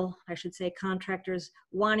several, I should say, contractors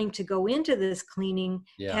wanting to go into this cleaning,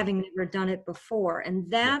 having never done it before. And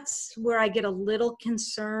that's where I get a little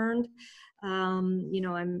concerned.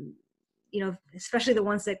 Especially the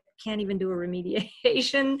ones that can't even do a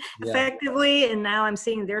remediation effectively. And now I'm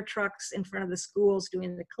seeing their trucks in front of the schools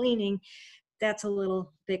doing the cleaning. That's a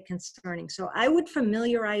little bit concerning. So I would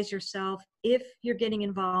familiarize yourself, if you're getting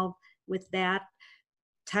involved with that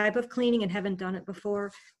type of cleaning and haven't done it before,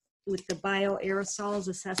 with the bioaerosols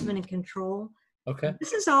assessment and control. Okay.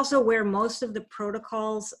 This is also where most of the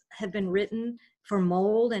protocols have been written for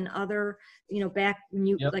mold and other, back when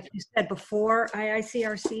you, like you said before,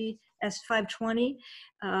 IICRC S520.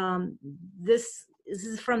 This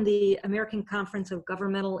is from the American Conference of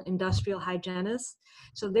Governmental Industrial Hygienists.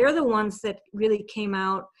 So they're the ones that really came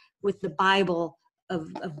out with the Bible of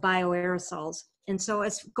bioaerosols. And so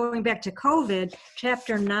as going back to COVID,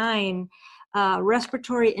 chapter 9,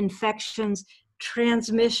 respiratory infections,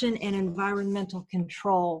 transmission, and environmental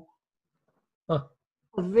control.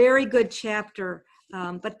 A very good chapter.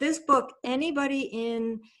 But this book, anybody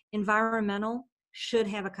in environmental should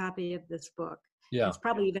have a copy of this book. It's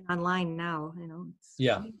probably even online now.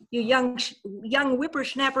 You young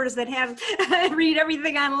whippersnappers that have read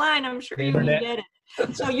everything online, I'm sure you can get it.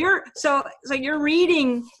 So you're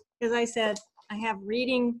reading, as I said, I have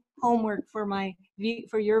reading homework for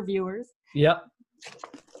your viewers.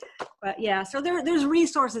 But so there's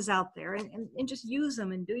resources out there, and just use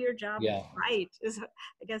them and do your job right,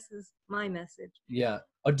 I guess is my message.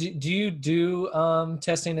 Do you do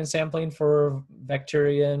testing and sampling for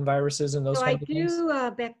bacteria and viruses and those kinds of things? So I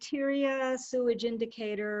do bacteria, sewage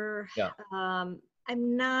indicator.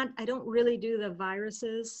 I don't really do the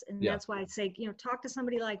viruses, and that's why I say, talk to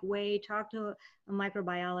somebody like Wei, talk to a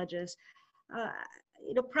microbiologist.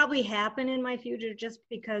 it'll probably happen in my future just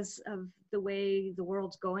because of the way the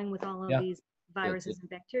world's going with all of Yeah. these It, viruses and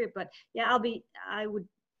bacteria. But yeah, I would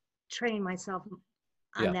train myself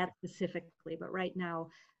on yeah. that specifically. But right now,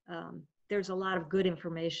 there's a lot of good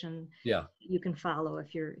information Yeah. you can follow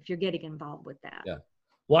if you're getting involved with that. Yeah.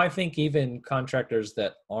 Well, I think even contractors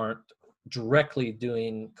that aren't directly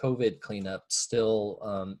doing COVID cleanup still,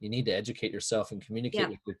 you need to educate yourself and communicate Yeah,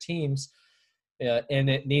 with your teams. And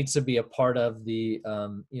it needs to be a part of the,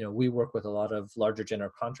 we work with a lot of larger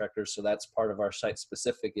general contractors. So that's part of our site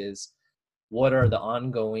specific is what are the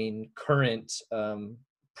ongoing current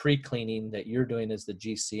pre-cleaning that you're doing as the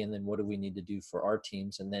GC, and then what do we need to do for our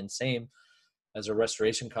teams? And then same as a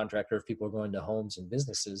restoration contractor, if people are going to homes and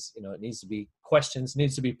businesses, it needs to be questions,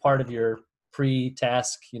 needs to be part of your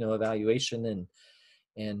pre-task, evaluation,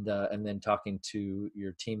 and then talking to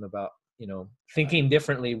your team about, thinking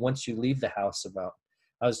differently once you leave the house about,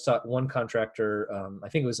 I was taught one contractor, I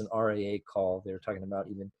think it was an RAA call. They were talking about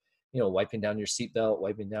even, wiping down your seatbelt,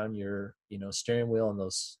 wiping down your, steering wheel, and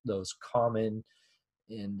those common.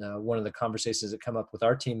 And one of the conversations that come up with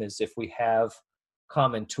our team is if we have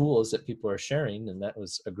common tools that people are sharing, and that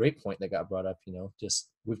was a great point that got brought up, just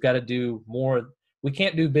we've got to do more. We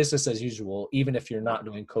can't do business as usual, even if you're not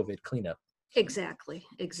doing COVID cleanup. exactly,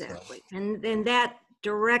 So, and that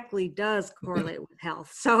directly does correlate with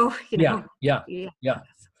health. So yeah, yeah, yeah, yeah.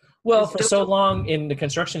 Well, just for do so it. long in the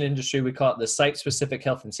construction industry, we call it the site-specific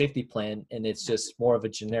health and safety plan, and it's just more of a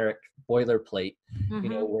generic boilerplate,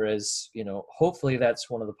 Mm-hmm. whereas, hopefully that's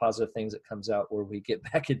one of the positive things that comes out where we get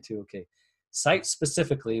back into, okay, site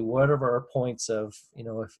specifically, what are our points of,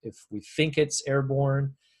 if we think it's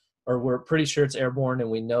airborne or we're pretty sure it's airborne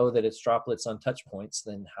and we know that it's droplets on touch points,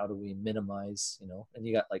 then how do we minimize, and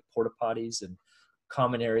you got like porta potties and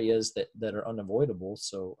common areas that are unavoidable.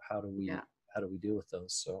 So how do Yeah, we deal with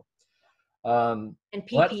those? So, and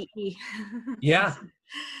what? PPE. Yeah.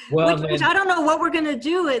 Well, Which then, I don't know what we're going to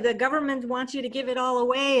do. The government wants you to give it all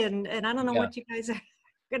away, and I don't know yeah, what you guys are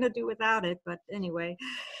going to do without it. But anyway,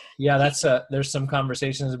 yeah, there's some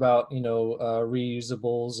conversations about,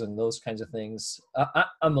 reusables and those kinds of things.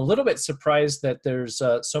 I'm a little bit surprised that there's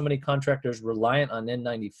so many contractors reliant on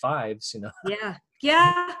N95s, yeah,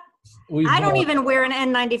 yeah. we've, I don't even wear an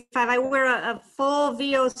N95. I wear a full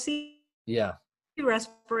VOC yeah,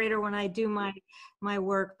 respirator when I do my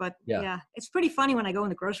work. But yeah. yeah, it's pretty funny when I go in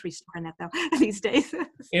the grocery store and that though these days.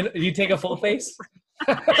 And you take a full face?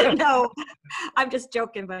 No, I'm just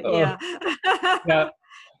joking, but Oh, yeah. yeah.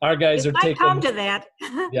 Our guys It are might come taking, to that.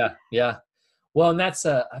 yeah, yeah. Well, and that's,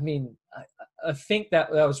 I mean, I think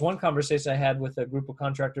that was one conversation I had with a group of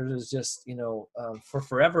contractors is just, for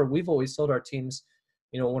forever, we've always told our teams,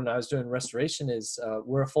 when I was doing restoration is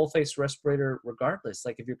we're a full face respirator regardless.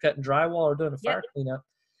 Like if you're cutting drywall or doing a Yep. fire cleanup,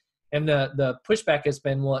 and the pushback has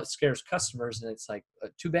been, well, it scares customers, and it's like,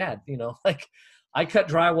 too bad, like I cut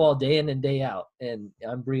drywall day in and day out, and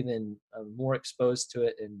I'm more exposed to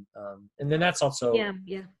it, and then that's also Yeah,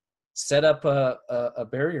 yeah. set up a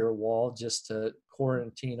barrier wall just to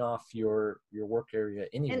quarantine off your work area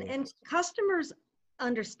anyway. And customers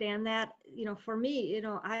understand that. For me,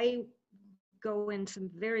 I go in some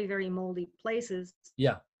very, very moldy places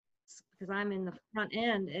Yeah, because I'm in the front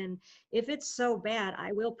end, and if it's so bad,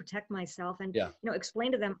 I will protect myself and yeah,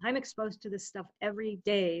 explain to them I'm exposed to this stuff every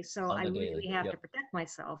day, so on I the daily. really have Yep, to protect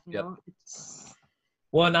myself. yep. It's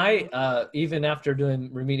Well, and I even after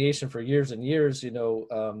doing remediation for years and years,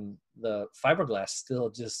 the fiberglass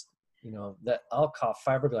still just, that I'll cough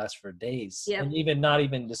fiberglass for days, Yep. and even not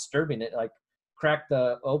even disturbing it, like crack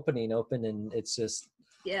the opening open, and it's just,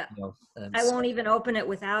 Yeah. and I so, won't even open it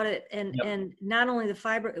without it. And yep, and not only the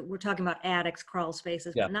fiber, we're talking about attics, crawl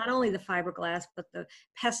spaces, yeah, but not only the fiberglass, but the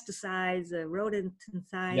pesticides, the yeah,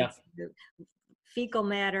 rodenticides, the fecal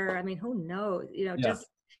matter. I mean, who knows? yeah, Just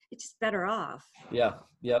it's just better off. yeah,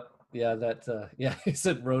 yep, yeah. That yeah, he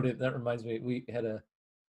said rodent. That reminds me, we had a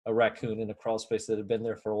raccoon in a crawl space that had been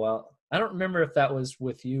there for a while. I don't remember if that was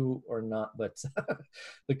with you or not, but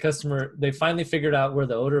the customer, they finally figured out where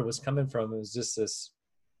the odor was coming from. It was just this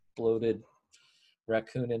bloated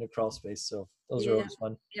raccoon in a crawl space. So those are Yeah. always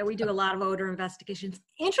fun. Yeah, we do a lot of odor investigations.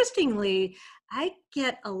 Interestingly, I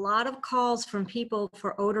get a lot of calls from people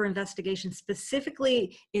for odor investigations.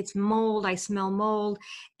 Specifically, it's mold. I smell mold,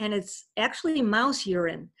 and it's actually mouse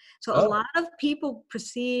urine. So a Oh, lot of people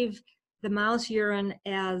perceive the mouse urine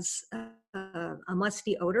as a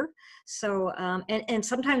musty odor. So, and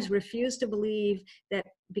sometimes refuse to believe that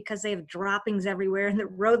because they have droppings everywhere and the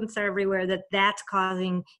rodents are everywhere, that that's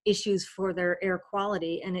causing issues for their air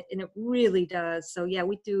quality. And it really does. So yeah,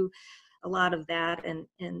 we do a lot of that, and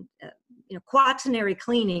quaternary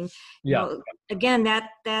cleaning. Yeah. Again,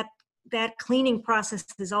 that cleaning process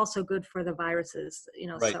is also good for the viruses.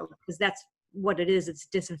 Right. So because that's what it is, it's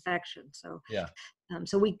disinfection. So Yeah.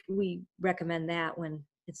 so we recommend that when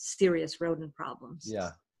it's serious rodent problems.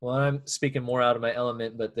 Yeah. Well, I'm speaking more out of my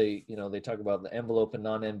element, but they talk about the envelope and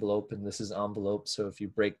non-envelope, and this is envelope. So if you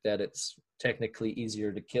break that, it's technically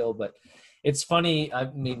easier to kill. But it's funny. I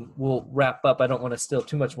mean, we'll wrap up. I don't want to steal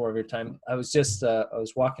too much more of your time. I was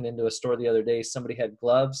walking into a store the other day. Somebody had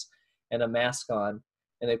gloves and a mask on,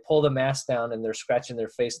 and they pull the mask down and they're scratching their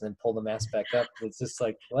face and then pull the mask back up. It's just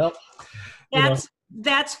like, well, you know,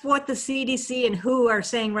 That's what the CDC and WHO are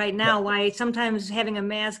saying right yeah, now, why sometimes having a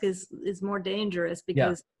mask is more dangerous, yeah,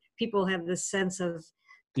 because people have this sense of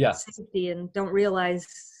yeah, safety and don't realize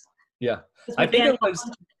yeah. I we think can't. it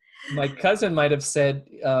was my cousin might have said,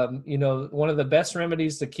 one of the best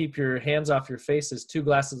remedies to keep your hands off your face is 2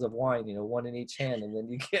 glasses of wine, one in each hand, and then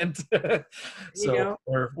you can't. You So know,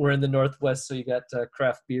 we're in the Northwest, so you got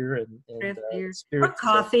craft beer and craft beer or spirits. So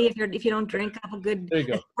coffee if you don't drink a couple good there you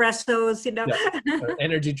go. espressos, Yeah, or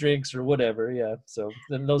energy drinks or whatever. Yeah. So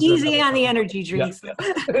then those are Easy another on the conversation. energy Yeah,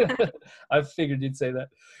 drinks. yeah. I figured you'd say that.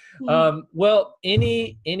 Well,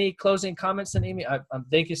 any closing comments then, Amy?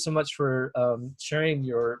 Thank you so much for sharing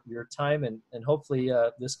your time, and hopefully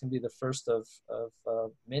this can be the first of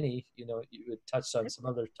many. You had touched on some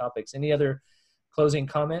other topics. Any other closing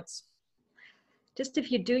comments? Just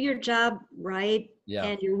if you do your job right Yeah,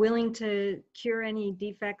 and you're willing to cure any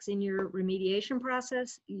defects in your remediation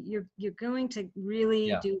process, you're going to really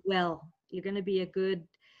yeah. do well. You're going to be a good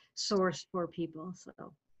source for people.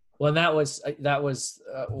 So Well, that was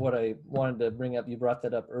what I wanted to bring up. You brought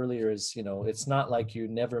that up earlier. Is it's not like you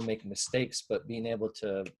never make mistakes, but being able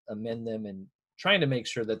to amend them and trying to make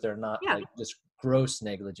sure that they're not yeah. like just gross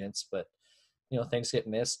negligence, but things get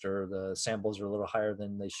missed or the samples are a little higher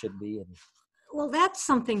than they should be. And Well, that's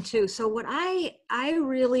something too. So what I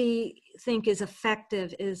really think is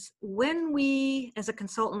effective is when we as a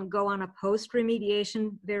consultant go on a post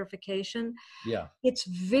remediation verification, yeah, it's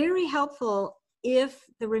very helpful if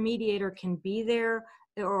the remediator can be there,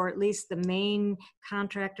 or at least the main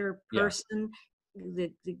contractor yeah, person,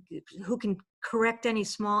 who can correct any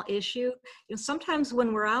small issue. Sometimes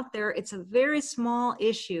when we're out there, it's a very small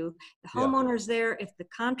issue. The yeah, homeowner's there. If the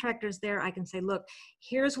contractor's there, I can say, look,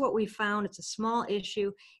 here's what we found. It's a small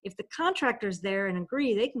issue. If the contractor's there and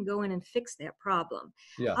agree, they can go in and fix that problem.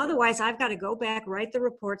 yeah, Otherwise, I've got to go back, write the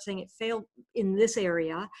report saying it failed in this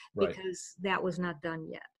area right, because that was not done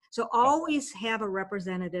yet. So yeah, always have a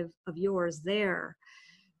representative of yours there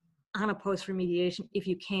on a post remediation if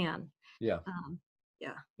you can. yeah, Um,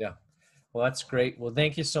 yeah. yeah. Well, that's great. Well,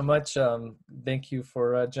 thank you so much. Thank you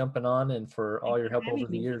for jumping on and for all Thanks your for help over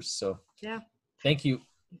having the me. years. So Yeah. thank you.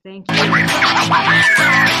 Thank you.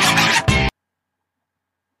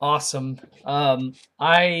 Awesome.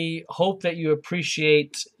 I hope that you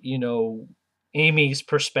appreciate, Amy's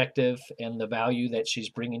perspective and the value that she's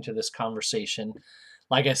bringing to this conversation.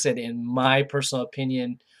 Like I said, in my personal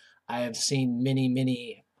opinion, I have seen many,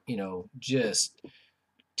 many, just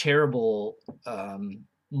terrible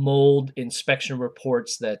mold inspection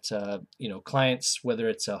reports that, clients, whether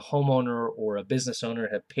it's a homeowner or a business owner,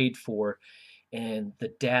 have paid for, and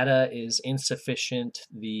the data is insufficient.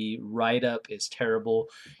 The write up is terrible.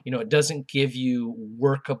 It doesn't give you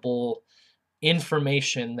workable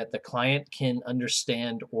information that the client can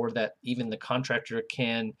understand or that even the contractor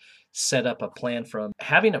can set up a plan from.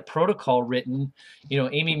 Having a protocol written,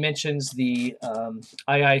 Amy mentions the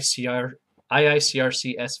IICR,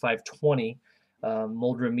 IICRC S520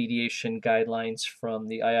 mold remediation guidelines from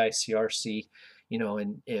the IICRC.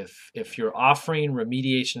 And if you're offering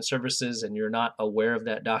remediation services and you're not aware of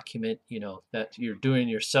that document, that you're doing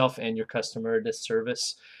yourself and your customer a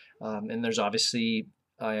disservice. And there's obviously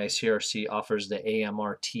IICRC offers the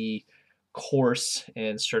AMRT course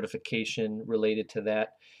and certification related to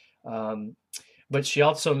that. But she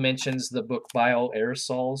also mentions the book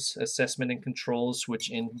Bioaerosols Assessment and Controls,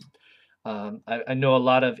 which I know a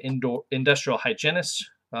lot of industrial hygienists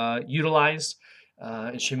utilize.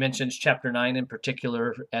 And she mentions chapter 9 in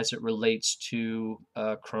particular as it relates to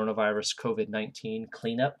coronavirus COVID-19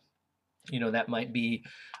 cleanup. That might be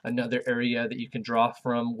another area that you can draw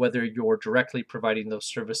from, whether you're directly providing those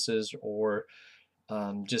services or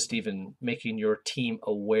just even making your team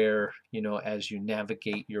aware, as you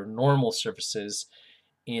navigate your normal services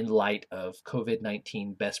in light of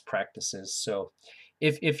COVID-19 best practices. So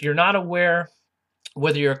if you're not aware,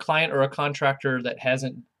 whether you're a client or a contractor that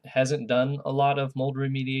hasn't done a lot of mold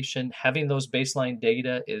remediation, having those baseline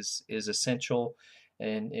data is essential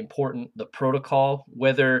and important. The protocol,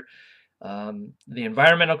 whether The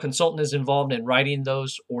environmental consultant is involved in writing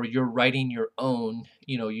those, or you're writing your own.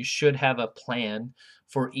 You should have a plan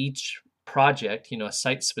for each project, a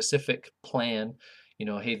site specific plan.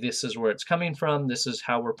 Hey, this is where it's coming from. This is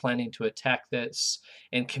how we're planning to attack this.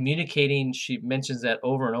 And communicating, she mentions that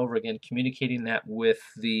over and over again, communicating that with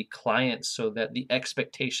the client so that the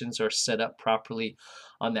expectations are set up properly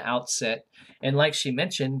on the outset. And like she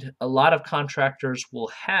mentioned, a lot of contractors will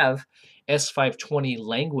have S520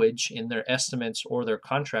 language in their estimates or their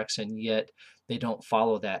contracts, and yet they don't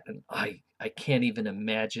follow that. And I can't even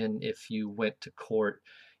imagine if you went to court,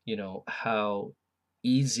 how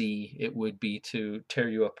easy it would be to tear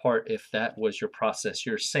you apart if that was your process.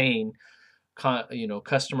 You're saying,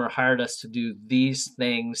 customer hired us to do these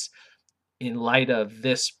things in light of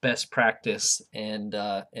this best practice, and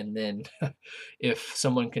then if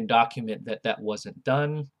someone can document that that wasn't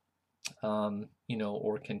done,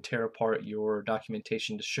 or can tear apart your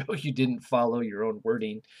documentation to show you didn't follow your own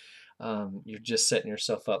wording, you're just setting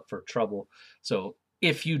yourself up for trouble. So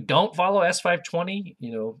if you don't follow S520,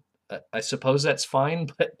 I suppose that's fine,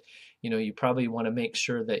 but you probably want to make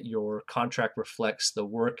sure that your contract reflects the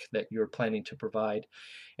work that you're planning to provide.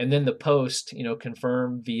 And then the post,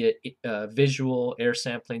 confirm via visual, air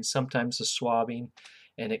sampling, sometimes the swabbing,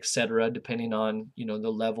 and etc., depending on the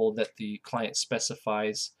level that the client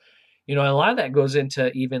specifies. A lot of that goes into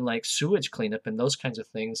even like sewage cleanup and those kinds of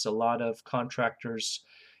things. A lot of contractors,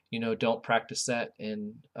 don't practice that,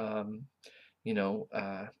 and you know,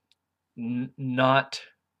 uh, not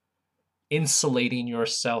insulating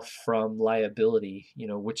yourself from liability,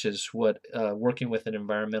 which is what working with an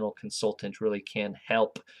environmental consultant really can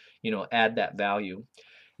help, add that value.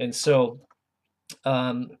 And so,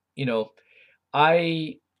 um, you know,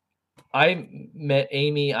 I I met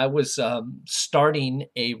Amy. I was starting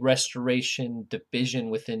a restoration division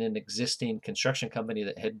within an existing construction company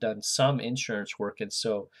that had done some insurance work. And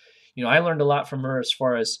so, I learned a lot from her as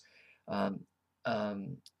far as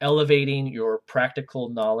um, elevating your practical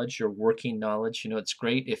knowledge, your working knowledge. It's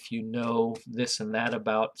great if you know this and that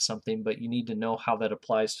about something, but you need to know how that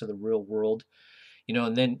applies to the real world,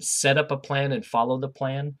 and then set up a plan and follow the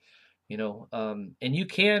plan. And you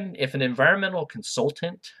can, if an environmental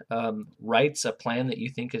consultant writes a plan that you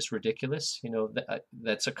think is ridiculous,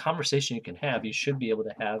 that's a conversation you can have. You should be able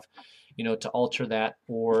to have, to alter that,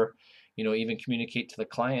 or even communicate to the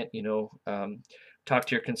client. Talk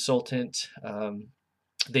to your consultant.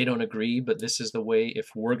 They don't agree, but this is the way. If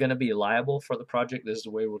we're going to be liable for the project, this is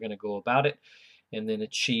the way we're going to go about it, and then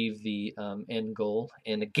achieve the end goal.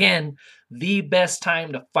 And again, the best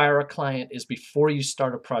time to fire a client is before you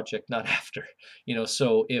start a project, not after.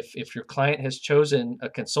 So if your client has chosen a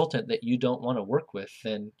consultant that you don't want to work with,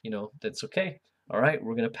 then that's okay. All right,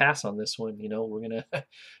 we're going to pass on this one. We're going to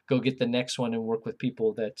go get the next one and work with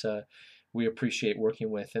people that we appreciate working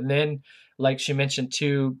with. And then, like she mentioned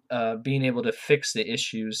too, being able to fix the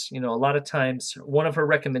issues. A lot of times, one of her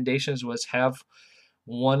recommendations was have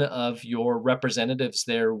one of your representatives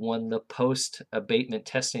there when the post abatement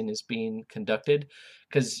testing is being conducted,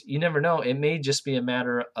 because you never know, it may just be a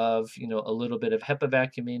matter of a little bit of HEPA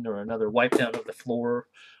vacuuming or another wipe down of the floor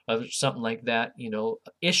or something like that.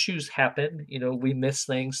 Issues happen, we miss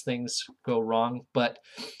things go wrong, but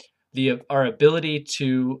our ability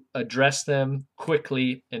to address them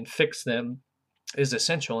quickly and fix them is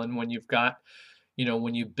essential. And when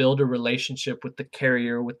you build a relationship with the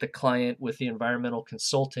carrier, with the client, with the environmental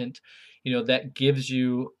consultant, that gives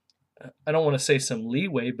you, I don't want to say some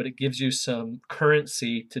leeway, but it gives you some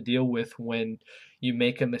currency to deal with when you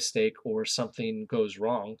make a mistake or something goes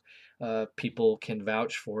wrong. People can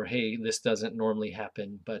vouch for, hey, this doesn't normally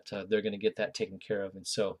happen, but they're going to get that taken care of. And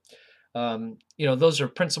so, those are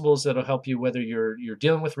principles that'll help you whether you're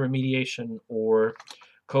dealing with remediation or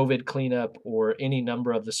COVID cleanup or any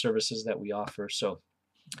number of the services that we offer. So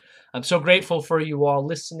I'm so grateful for you all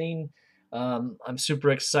listening. I'm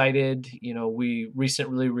super excited. We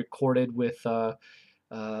recently recorded with uh,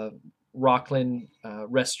 Rockland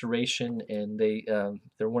Restoration, and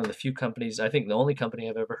they're one of the few companies, I think the only company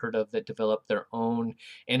I've ever heard of, that developed their own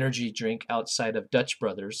energy drink outside of Dutch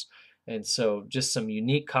Brothers. And so, just some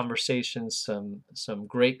unique conversations, some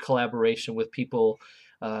great collaboration with people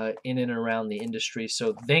in and around the industry.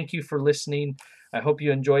 So, thank you for listening. I hope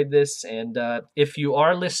you enjoyed this. And if you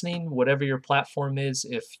are listening, whatever your platform is,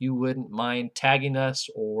 if you wouldn't mind tagging us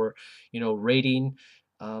or rating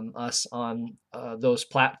us on those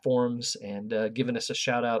platforms and giving us a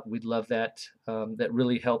shout out, we'd love that. That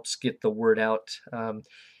really helps get the word out.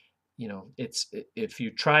 if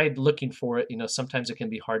you tried looking for it, sometimes it can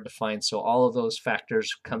be hard to find. So all of those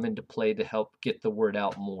factors come into play to help get the word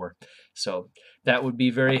out more. So that would be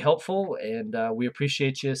very helpful, and we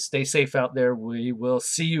appreciate you. Stay safe out there. We will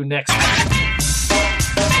see you next time.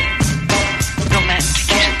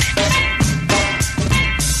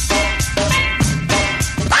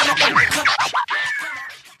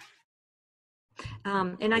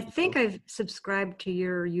 And I think I've subscribed to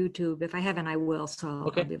your YouTube. If I haven't, I will. So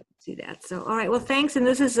I'll be able to see that. So, all right. Well, thanks. And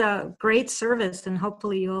this is a great service, and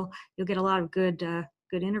hopefully you'll get a lot of good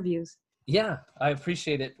interviews. Yeah, I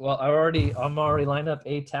appreciate it. Well, I'm already lined up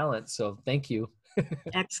a talent, so thank you.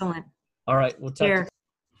 Excellent. All right, we'll talk. Here.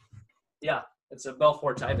 Yeah, it's a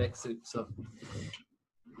Belfort Tyvek suit. So,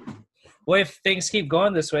 well, if things keep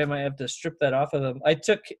going this way, I might have to strip that off of them. I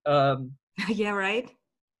took. Yeah. Right.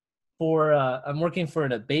 I'm working for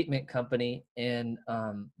an abatement company, and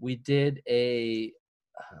we did a.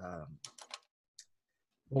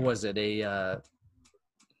 What was it?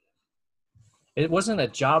 It wasn't a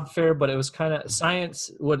job fair, but it was kind of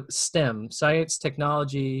STEM, science,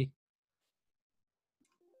 technology.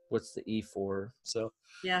 What's the E for? So.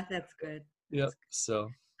 Yeah, that's good. Yep. So.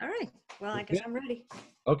 All right. Well, I guess I'm ready.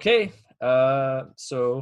 Okay. So.